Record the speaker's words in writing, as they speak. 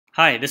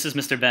Hi, this is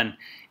Mr. Ben.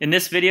 In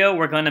this video,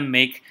 we're going to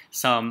make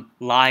some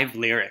live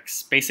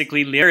lyrics,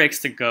 basically lyrics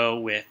to go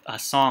with a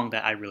song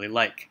that I really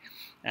like.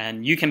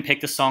 And you can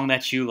pick the song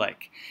that you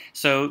like.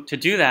 So to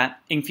do that,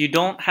 if you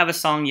don't have a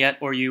song yet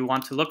or you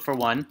want to look for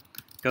one,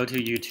 go to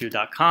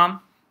youtube.com,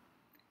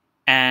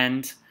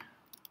 and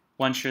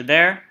once you're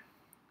there,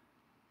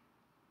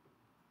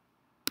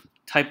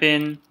 type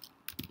in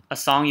a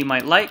song you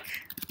might like,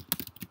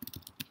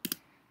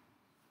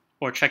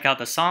 or check out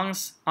the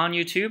songs on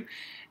YouTube.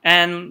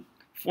 And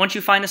once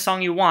you find a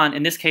song you want,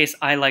 in this case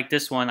I like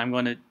this one, I'm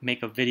going to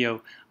make a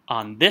video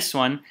on this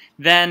one,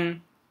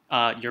 then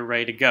you're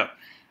ready to go.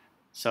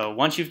 So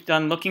once you've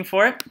done looking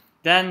for it,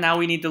 then now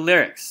we need the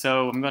lyrics.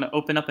 So I'm going to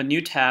open up a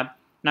new tab,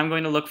 and I'm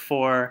going to look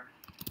for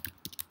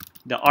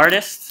the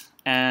artist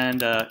and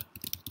the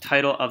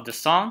title of the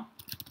song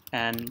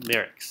and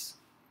lyrics.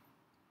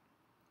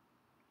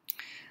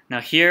 Now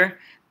here,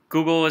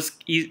 Google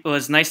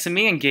was nice to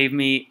me and gave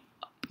me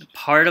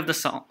part of the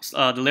song,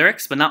 the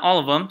lyrics, but not all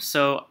of them.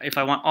 So if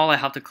I want all, I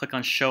have to click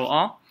on Show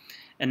All,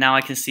 and now I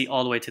can see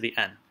all the way to the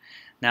end.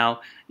 Now,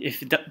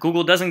 if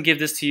Google doesn't give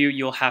this to you,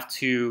 you'll have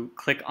to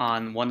click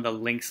on one of the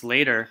links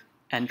later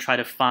and try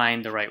to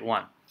find the right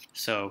one.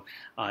 So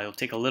it'll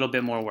take a little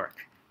bit more work.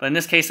 But in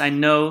this case, I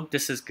know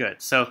this is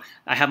good. So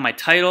I have my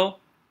title,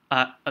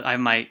 I have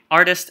my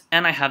artist,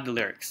 and I have the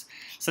lyrics.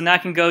 So now I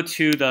can go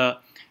to the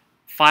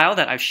file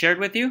that I've shared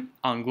with you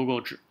on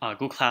Google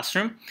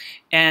Classroom,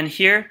 and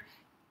here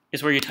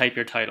is where you type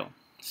your title.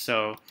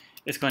 So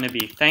it's going to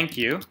be thank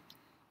you.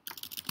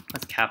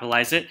 Let's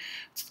capitalize it.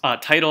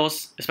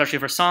 Titles, especially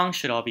for songs,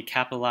 should all be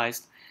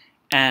capitalized.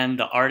 And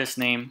the artist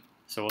name,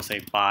 so we'll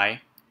say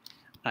by.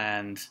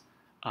 And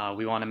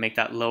we want to make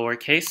that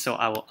lowercase, so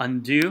I will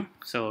undo.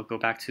 So we'll go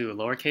back to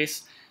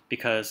lowercase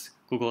because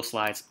Google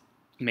Slides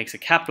makes it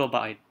capital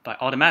by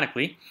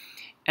automatically.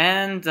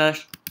 And the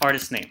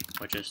artist name,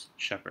 which is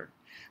Shepherd.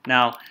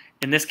 Now,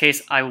 in this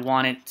case, I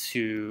want it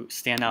to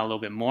stand out a little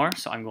bit more,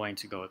 so I'm going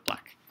to go with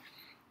black.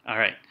 All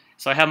right,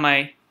 so I have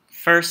my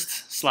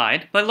first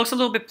slide, but it looks a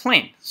little bit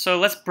plain. So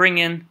let's bring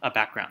in a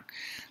background.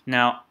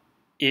 Now,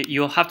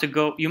 you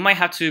might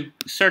have to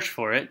search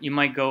for it. You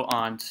might go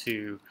on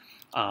to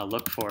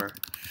look for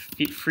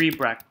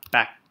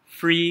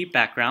free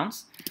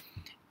backgrounds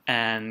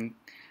and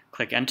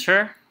click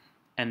Enter,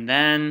 and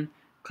then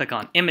click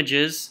on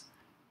Images,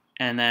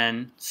 and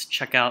then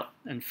check out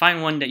and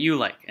find one that you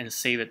like and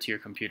save it to your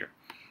computer.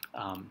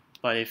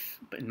 But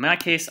in my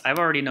case, I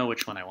already know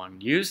which one I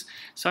want to use,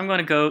 so I'm going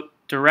to go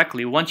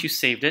directly, once you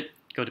saved it,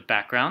 go to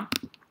Background,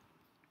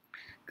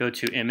 go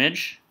to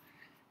Image,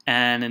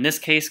 and in this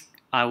case,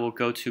 I will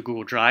go to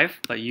Google Drive,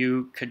 but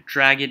you could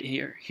drag it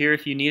here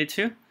if you needed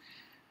to.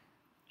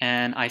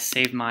 And I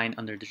saved mine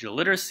under Digital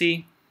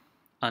Literacy,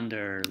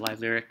 under Live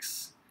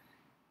Lyrics,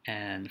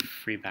 and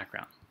Free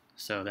Background.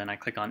 So then I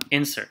click on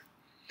Insert.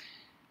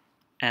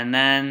 And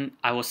then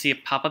I will see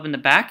it pop up in the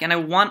back, and I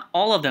want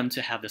all of them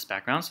to have this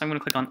background, so I'm going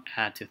to click on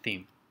Add to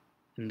Theme.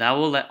 And that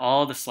will let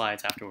all the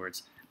slides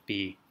afterwards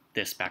be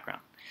this background.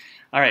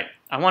 All right,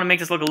 I want to make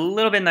this look a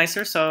little bit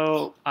nicer,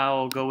 so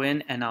I'll go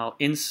in and I'll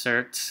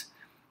insert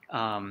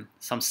some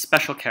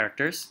special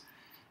characters.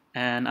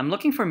 And I'm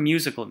looking for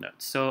musical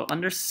notes. So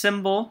under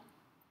Symbol,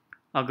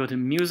 I'll go to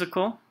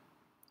Musical.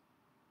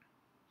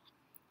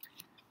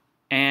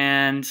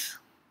 And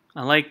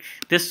I like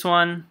this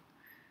one.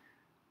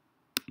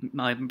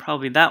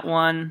 Probably that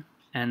one,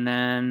 and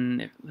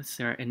then let's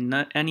see,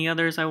 any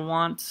others I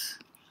want.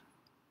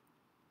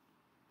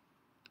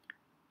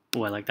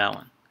 Oh, I like that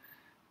one.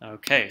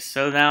 Okay,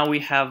 so now we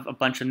have a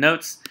bunch of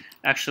notes.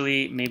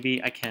 Actually,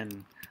 maybe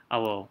I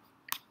will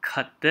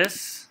cut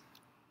this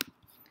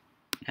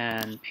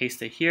and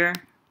paste it here.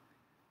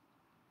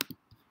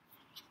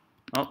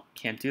 Oh,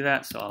 can't do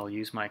that, so I'll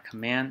use my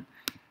command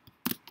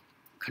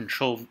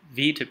Control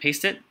V to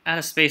paste it. Add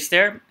a space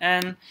there,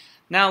 and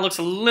now it looks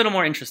a little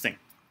more interesting.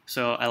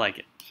 So I like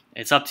it.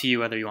 It's up to you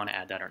whether you want to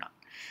add that or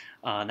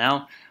not.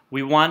 Now,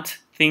 we want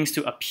things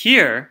to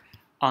appear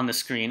on the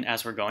screen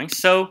as we're going.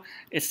 So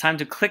it's time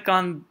to click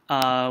on,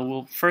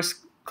 we'll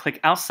first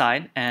click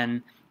outside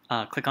and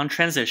click on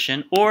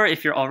transition. Or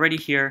if you're already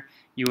here,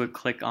 you would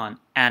click on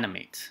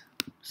animate.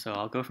 So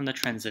I'll go from the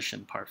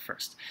transition part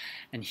first.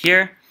 And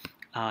here,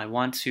 I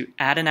want to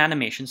add an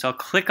animation. So I'll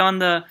click on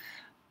the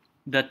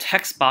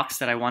text box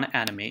that I want to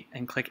animate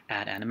and click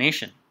add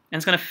animation. And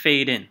it's going to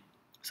fade in.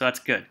 So that's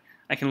good.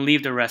 I can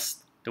leave the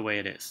rest the way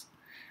it is.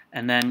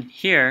 And then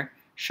here,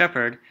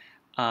 Shepherd,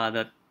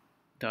 the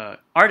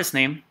artist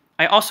name,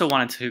 I also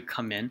wanted to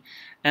come in,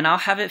 and I'll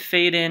have it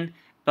fade in,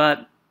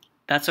 but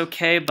that's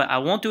okay, but I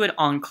won't do it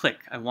on click.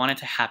 I want it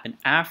to happen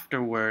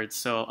afterwards,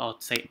 so I'll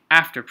say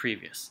after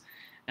previous.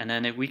 And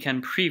then we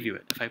can preview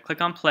it. If I click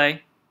on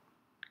play,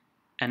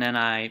 and then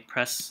I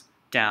press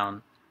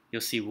down, you'll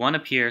see one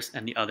appears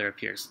and the other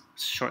appears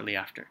shortly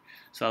after.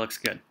 So that looks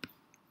good.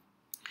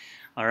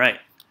 All right.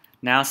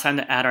 Now it's time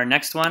to add our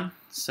next one.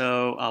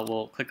 So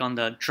we'll click on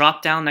the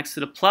drop down next to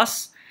the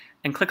plus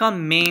and click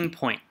on main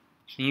point.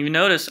 And you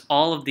notice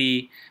all of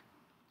the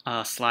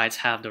slides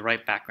have the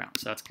right background,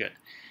 so that's good.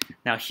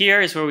 Now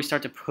here is where we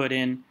start to put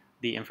in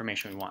the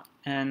information we want.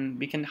 And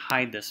we can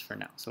hide this for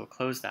now, so we'll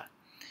close that.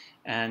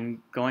 And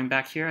going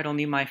back here, I don't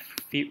need my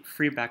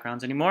free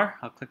backgrounds anymore.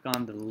 I'll click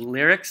on the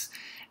lyrics,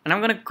 and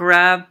I'm going to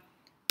grab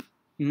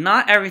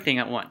not everything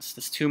at once.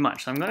 That's too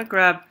much. So I'm going to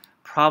grab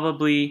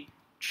probably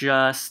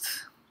just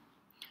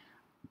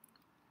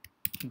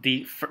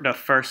the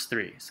first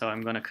three. So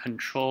I'm going to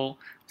Control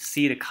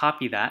C to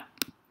copy that,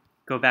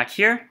 go back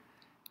here,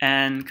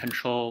 and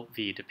Control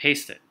V to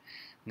paste it.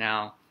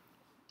 Now,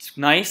 it's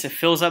nice. It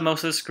fills up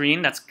most of the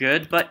screen. That's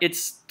good, but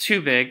it's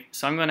too big.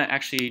 So I'm going to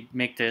actually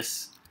make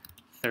this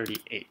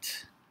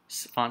 38,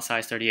 font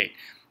size 38.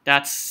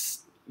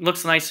 That's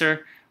looks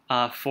nicer.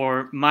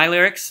 For my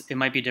lyrics, it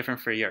might be different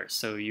for yours,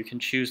 so you can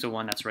choose the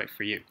one that's right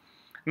for you.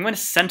 I'm going to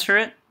center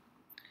it,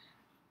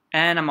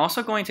 and I'm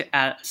also going to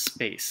add a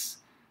space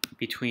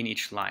between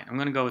each line. I'm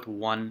going to go with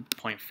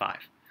 1.5.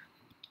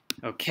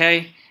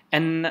 Okay,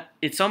 and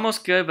it's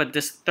almost good, but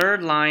this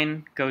third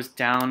line goes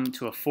down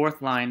to a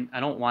fourth line. I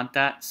don't want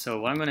that,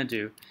 so what I'm going to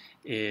do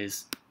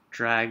is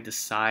drag the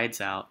sides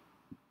out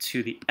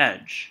to the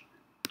edge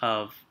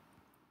of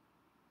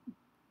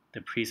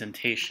the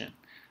presentation.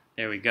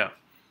 There we go.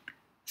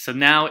 So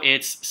now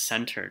it's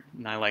centered,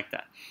 and I like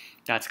that.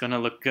 That's going to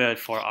look good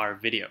for our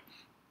video.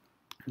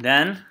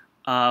 Then,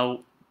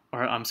 for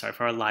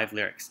our live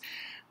lyrics.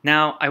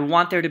 Now, I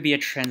want there to be a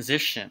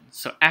transition.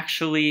 So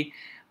actually,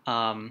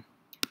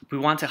 we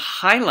want to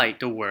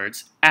highlight the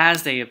words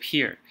as they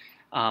appear,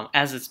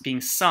 as it's being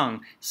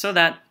sung, so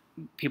that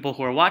people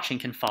who are watching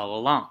can follow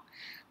along.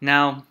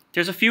 Now,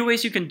 there's a few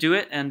ways you can do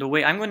it, and the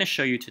way I'm going to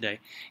show you today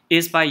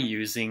is by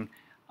using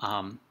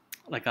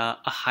like a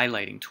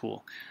highlighting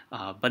tool,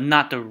 but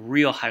not the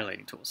real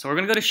highlighting tool. So we're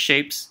going to go to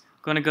Shapes,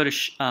 going to go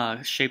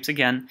to Shapes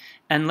again,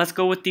 and let's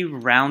go with the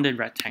rounded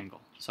rectangle.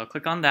 So I'll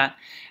click on that,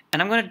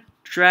 and I'm going to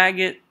drag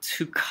it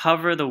to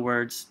cover the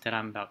words that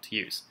I'm about to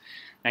use.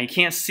 Now you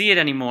can't see it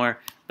anymore,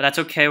 but that's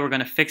okay. We're going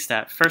to fix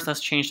that. First,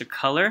 let's change the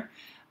color.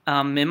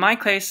 In my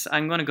case,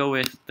 I'm going to go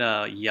with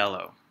the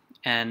yellow,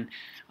 and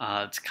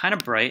it's kind of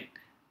bright,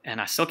 and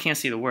I still can't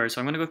see the words,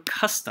 so I'm going to go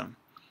Custom.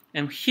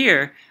 And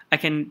here, I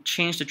can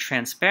change the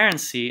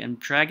transparency and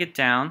drag it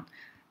down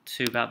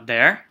to about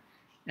there.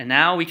 And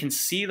now we can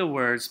see the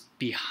words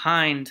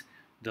behind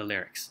the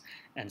lyrics.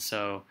 And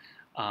so,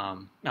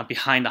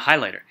 behind the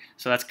highlighter.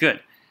 So that's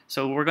good.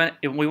 So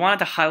we wanted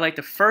to highlight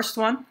the first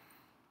one.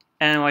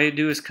 And what you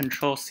do is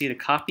Control C to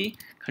copy,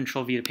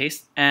 Control V to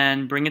paste,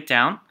 and bring it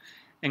down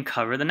and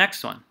cover the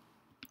next one.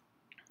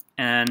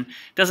 And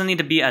it doesn't need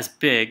to be as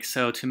big,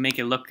 so to make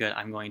it look good,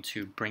 I'm going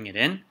to bring it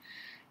in.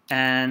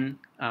 And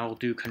I'll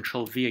do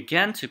Control V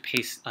again to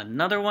paste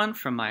another one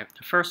from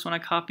the first one I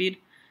copied,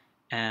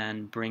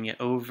 and bring it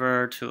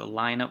over to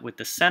line up with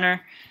the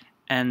center,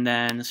 and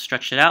then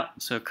stretch it out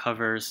so it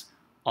covers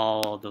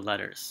all the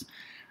letters.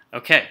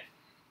 Okay.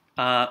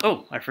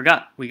 Oh, I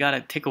forgot. We got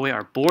to take away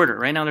our border.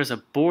 Right now there's a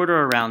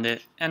border around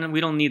it, and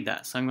we don't need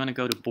that. So I'm going to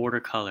go to Border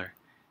Color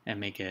and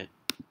make it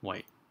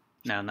white.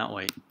 No, not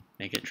white.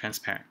 Make it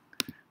transparent.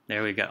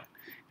 There we go.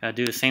 Got to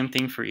do the same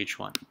thing for each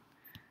one.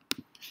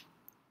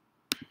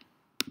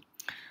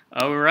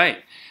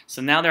 Alright,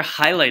 so now they're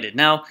highlighted.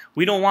 Now,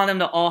 we don't want them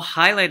to all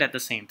highlight at the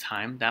same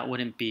time. That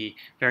wouldn't be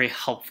very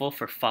helpful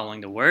for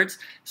following the words.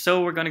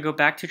 So we're going to go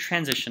back to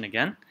transition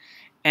again.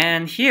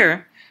 And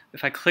here,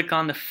 if I click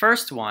on the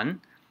first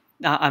one,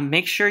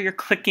 make sure you're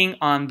clicking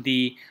on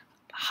the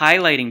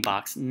highlighting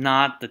box,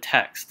 not the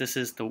text. This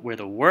is where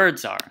the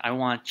words are. I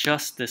want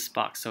just this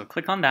box. So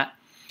click on that,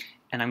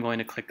 and I'm going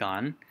to click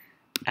on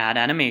Add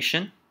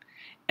Animation.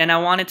 And I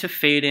want it to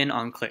fade in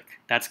on click.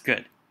 That's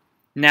good.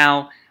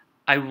 Now,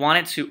 I want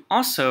it to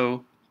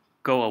also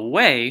go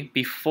away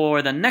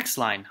before the next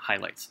line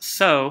highlights.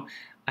 So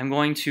I'm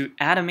going to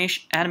add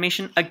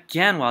animation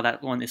again while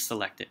that one is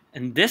selected.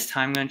 And this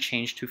time I'm going to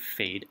change to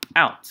fade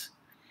out.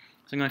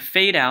 So I'm going to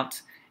fade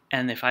out,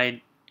 and if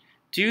I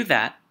do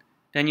that,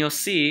 then you'll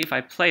see, if I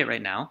play it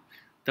right now,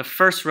 the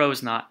first row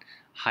is not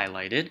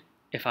highlighted.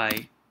 If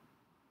I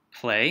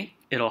play,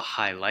 it'll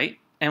highlight,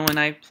 and when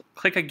I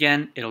click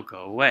again, it'll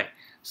go away.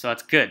 So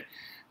that's good.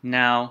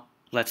 Now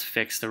let's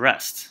fix the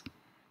rest.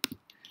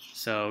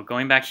 So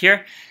going back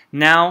here,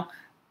 now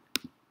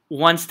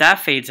once that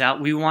fades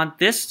out, we want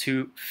this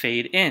to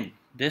fade in,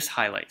 this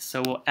highlight.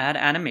 So we'll add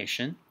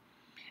animation,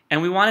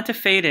 and we want it to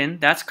fade in,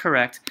 that's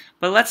correct,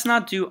 but let's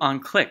not do on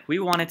click. We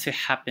want it to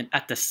happen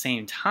at the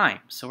same time.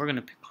 So we're going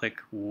to click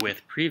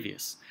with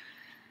previous.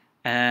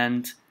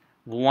 And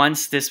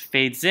once this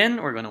fades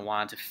in, we're going to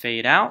want it to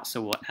fade out.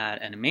 So we'll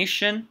add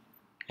animation,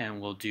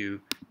 and we'll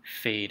do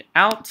fade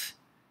out.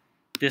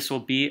 This will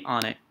be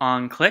on an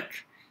on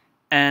click,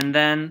 and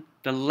then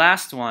the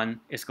last one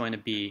is going to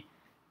be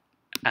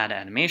add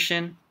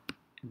animation.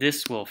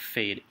 This will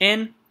fade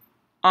in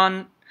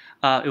on.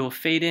 It will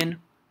fade in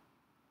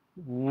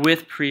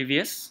with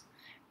previous.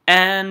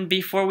 And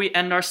before we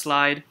end our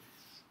slide,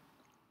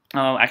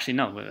 oh, actually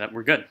no,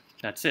 we're good.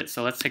 That's it.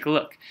 So let's take a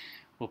look.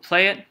 We'll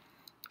play it.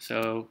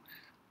 So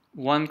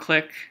one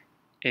click,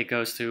 it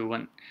goes to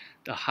when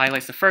the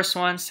highlights the first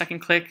one. Second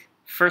click,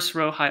 first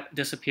row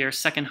disappears,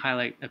 second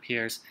highlight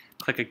appears,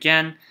 click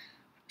again,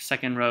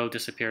 second row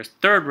disappears,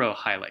 third row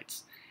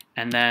highlights,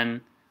 and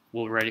then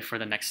we're ready for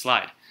the next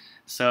slide.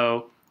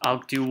 So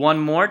I'll do one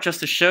more just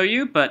to show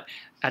you, but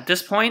at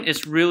this point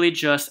it's really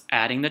just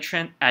adding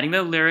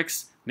the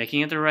lyrics,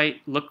 making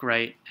it look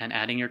right, and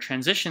adding your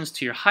transitions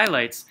to your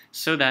highlights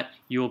so that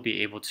you will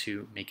be able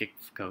to make it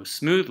go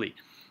smoothly.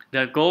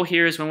 The goal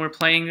here is when we're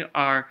playing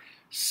our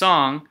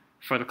song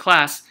for the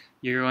class,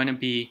 you're going to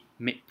be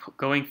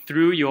going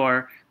through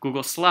your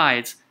Google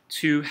Slides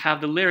to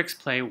have the lyrics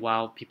play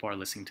while people are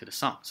listening to the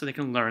song so they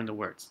can learn the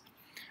words.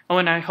 Oh,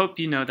 and I hope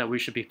you know that we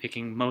should be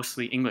picking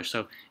mostly English.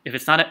 So if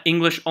it's not an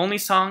English-only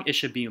song, it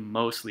should be a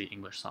mostly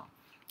English song.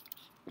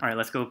 All right,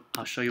 let's go.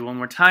 I'll show you one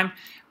more time.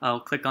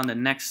 I'll click on the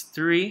next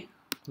 3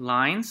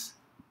 lines.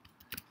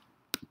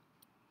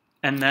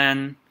 And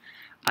then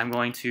I'm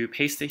going to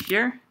paste it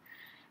here.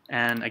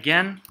 And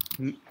again,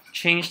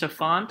 change the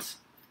font.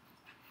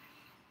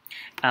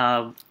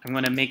 I'm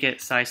going to make it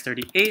size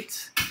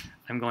 38.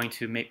 I'm going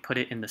to put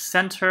it in the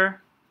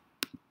center.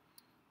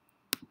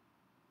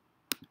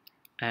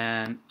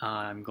 And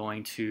I'm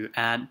going to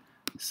add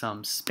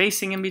some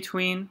spacing in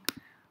between.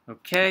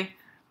 Okay.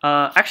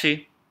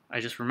 Actually, I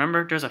just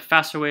remembered there's a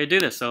faster way to do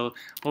this. So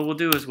what we'll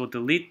do is we'll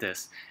delete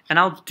this. And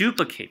I'll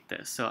duplicate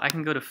this. So I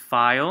can go to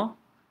File,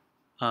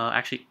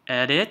 actually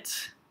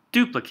Edit,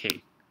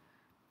 Duplicate.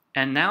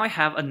 And now I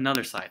have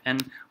another slide.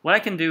 And what I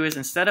can do is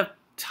instead of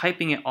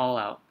typing it all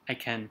out, I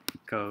can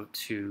go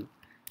to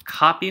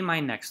copy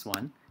my next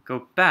one,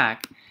 go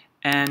back,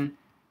 and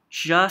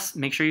just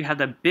make sure you have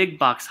the big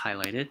box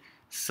highlighted.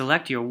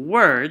 Select your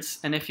words,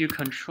 and if you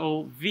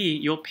Control V,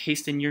 you'll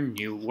paste in your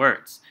new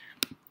words.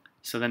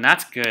 So then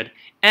that's good,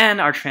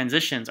 and our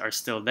transitions are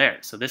still there,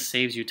 so this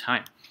saves you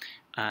time.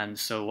 And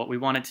so what we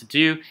wanted to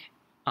do,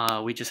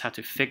 we just have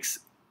to fix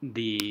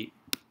the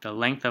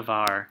length of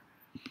our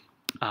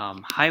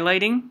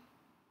highlighting,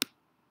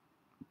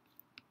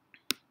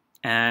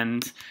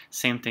 and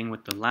same thing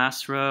with the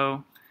last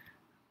row.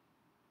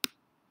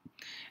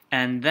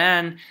 And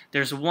then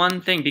there's one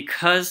thing,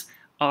 because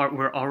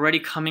we're already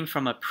coming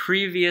from a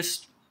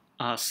previous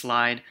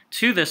slide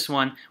to this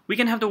one, we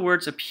can have the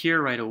words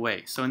appear right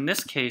away. So in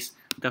this case,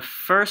 the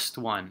first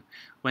one,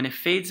 when it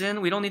fades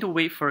in, we don't need to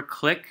wait for a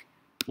click.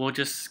 We'll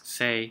just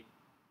say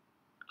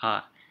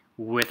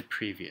with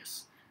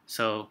previous.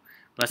 So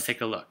let's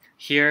take a look.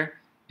 Here,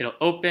 it'll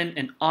open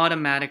and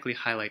automatically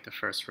highlight the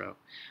first row.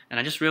 And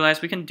I just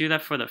realized we can do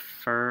that for the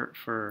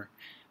for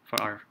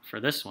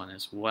this one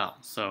as well.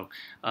 So,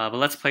 but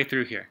let's play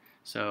through here.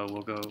 So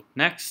we'll go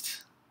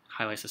next.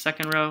 Highlights the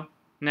second row,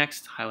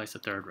 next highlights the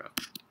third row,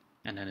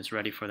 and then it's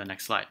ready for the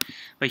next slide.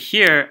 But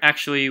here,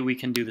 actually, we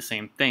can do the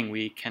same thing.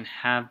 We can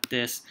have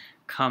this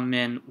come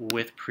in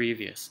with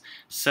previous.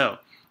 So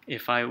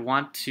if I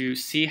want to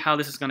see how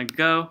this is going to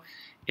go,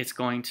 it's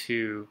going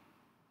to,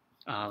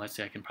 let's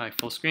see, I can probably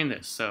full screen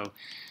this. So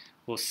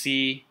we'll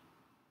see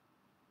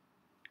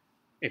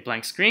a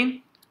blank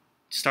screen,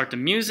 start the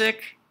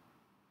music,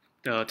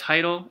 the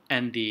title,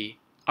 and the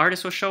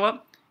artist will show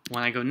up.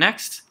 When I go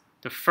next,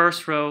 the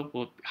first row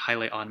will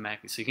highlight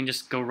automatically. So you can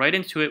just go right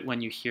into it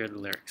when you hear the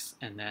lyrics.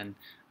 And then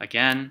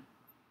again,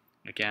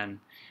 and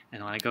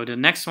when I go to the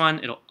next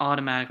one, it'll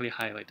automatically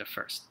highlight the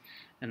first.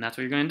 And that's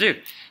what you're going to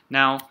do.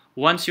 Now,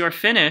 once you're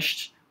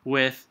finished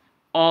with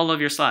all of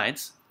your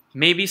slides,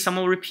 maybe some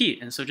will repeat.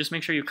 And so just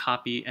make sure you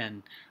copy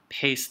and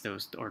paste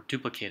those or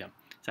duplicate them.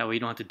 So that way you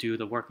don't have to do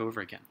the work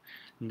over again.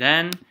 And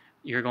then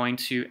you're going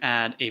to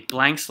add a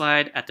blank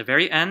slide at the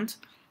very end.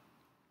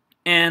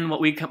 And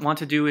what we want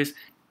to do is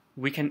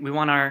we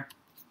want our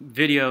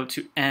video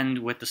to end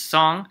with the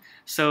song.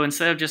 So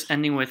instead of just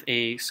ending with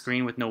a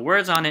screen with no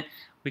words on it,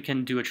 we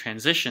can do a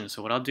transition.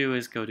 So what I'll do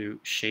is go to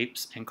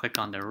Shapes and click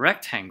on the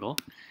rectangle,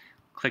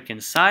 click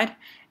inside,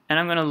 and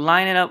I'm going to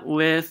line it up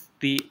with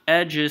the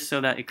edges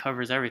so that it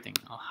covers everything.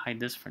 I'll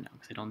hide this for now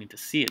because I don't need to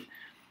see it.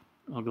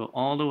 I'll go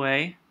all the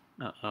way.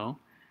 Uh-oh,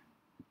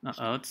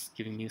 it's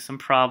giving me some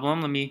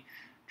problem. Let me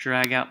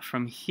drag out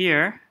from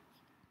here.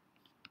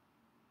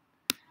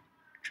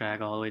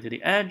 Drag all the way to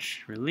the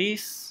edge,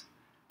 release,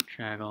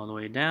 drag all the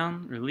way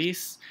down,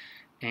 release,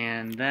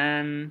 and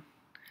then,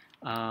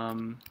 let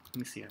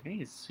me see,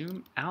 okay,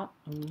 zoom out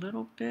a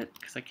little bit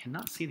because I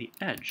cannot see the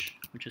edge,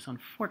 which is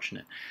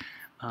unfortunate.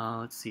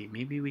 Let's see,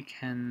 maybe we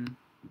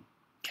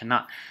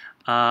cannot.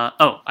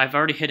 Oh, I've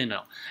already hidden it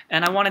all.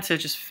 And I wanted to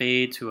just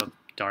fade to a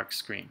dark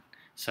screen.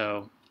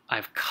 So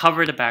I've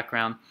covered the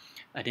background,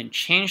 I didn't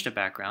change the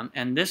background,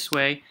 and this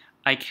way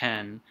I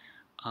can,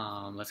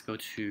 let's go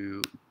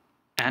to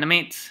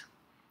Animate,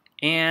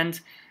 and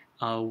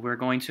we're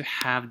going to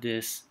have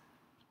this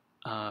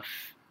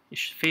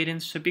fade in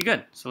should be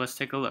good. So let's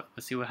take a look.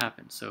 Let's see what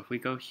happens. So if we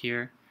go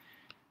here,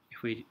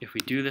 if we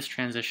do this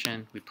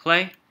transition, we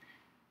play.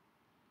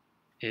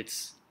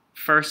 It's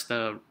first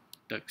the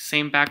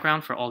same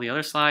background for all the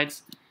other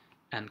slides,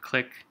 and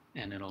click,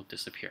 and it'll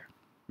disappear.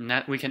 And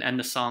that we can end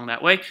the song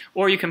that way,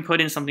 or you can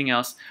put in something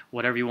else,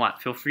 whatever you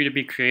want. Feel free to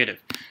be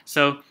creative.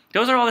 So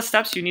those are all the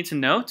steps you need to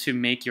know to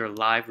make your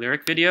live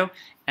lyric video.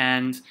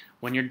 And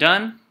when you're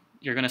done,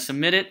 you're going to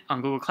submit it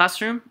on Google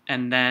Classroom,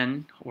 and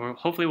then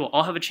hopefully we'll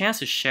all have a chance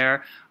to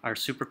share our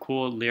super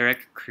cool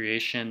lyric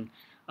creation,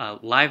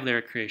 live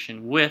lyric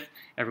creation with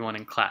everyone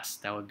in class.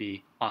 That would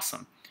be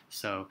awesome.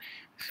 So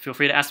feel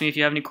free to ask me if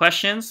you have any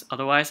questions.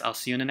 Otherwise, I'll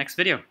see you in the next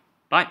video.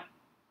 Bye.